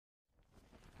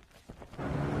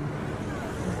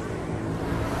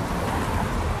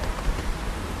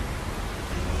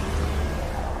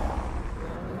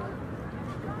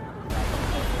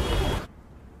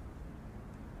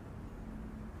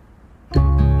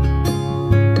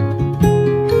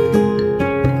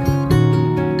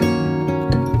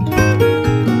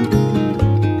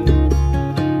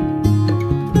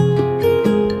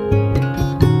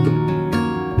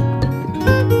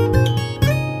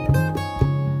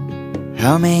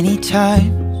How many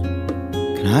times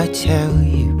can I tell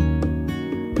you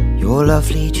you're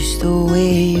lovely just the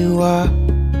way you are?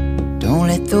 Don't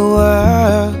let the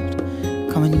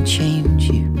world come and change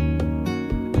you.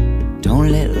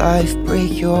 Don't let life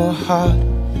break your heart.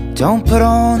 Don't put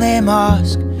on their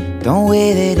mask, don't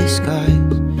wear their disguise.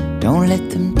 Don't let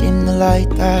them dim the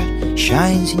light that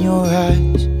shines in your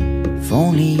eyes. If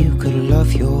only you could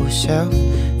love yourself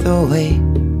the way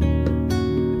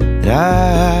that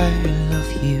I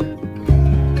love you.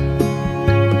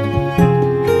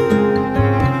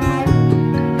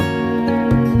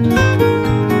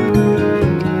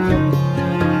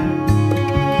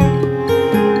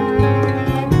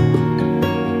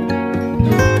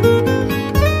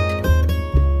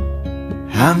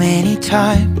 How many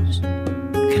times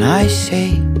can I say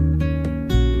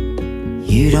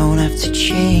you don't have to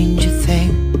change a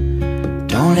thing?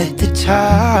 Don't let the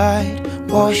tide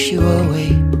wash you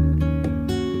away.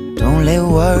 Don't let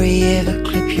worry ever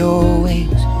clip your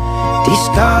wings.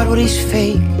 Discard what is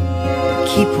fake,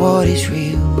 keep what is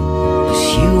real.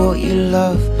 Pursue what you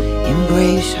love,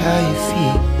 embrace how you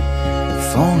feel.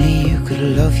 If only you could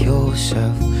love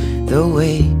yourself the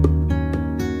way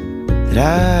that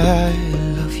I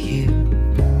love you.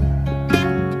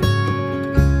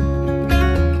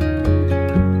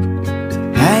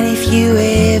 And if you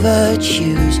ever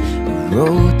choose a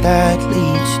road that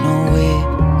leads nowhere,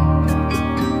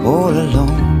 all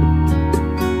alone,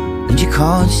 and you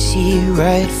can't see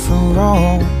right from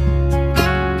wrong,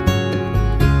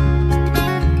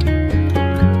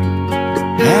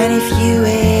 and if you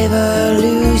ever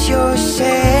lose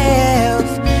yourself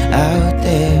out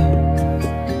there,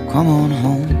 come on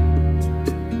home,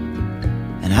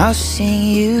 and I'll sing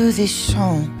you this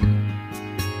song.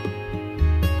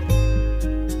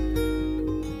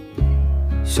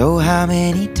 So how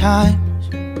many times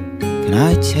can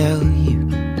I tell you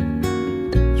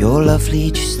you're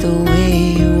lovely just the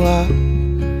way you are?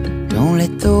 Don't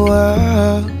let the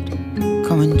world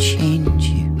come and change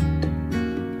you.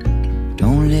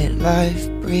 Don't let life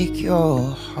break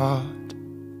your heart.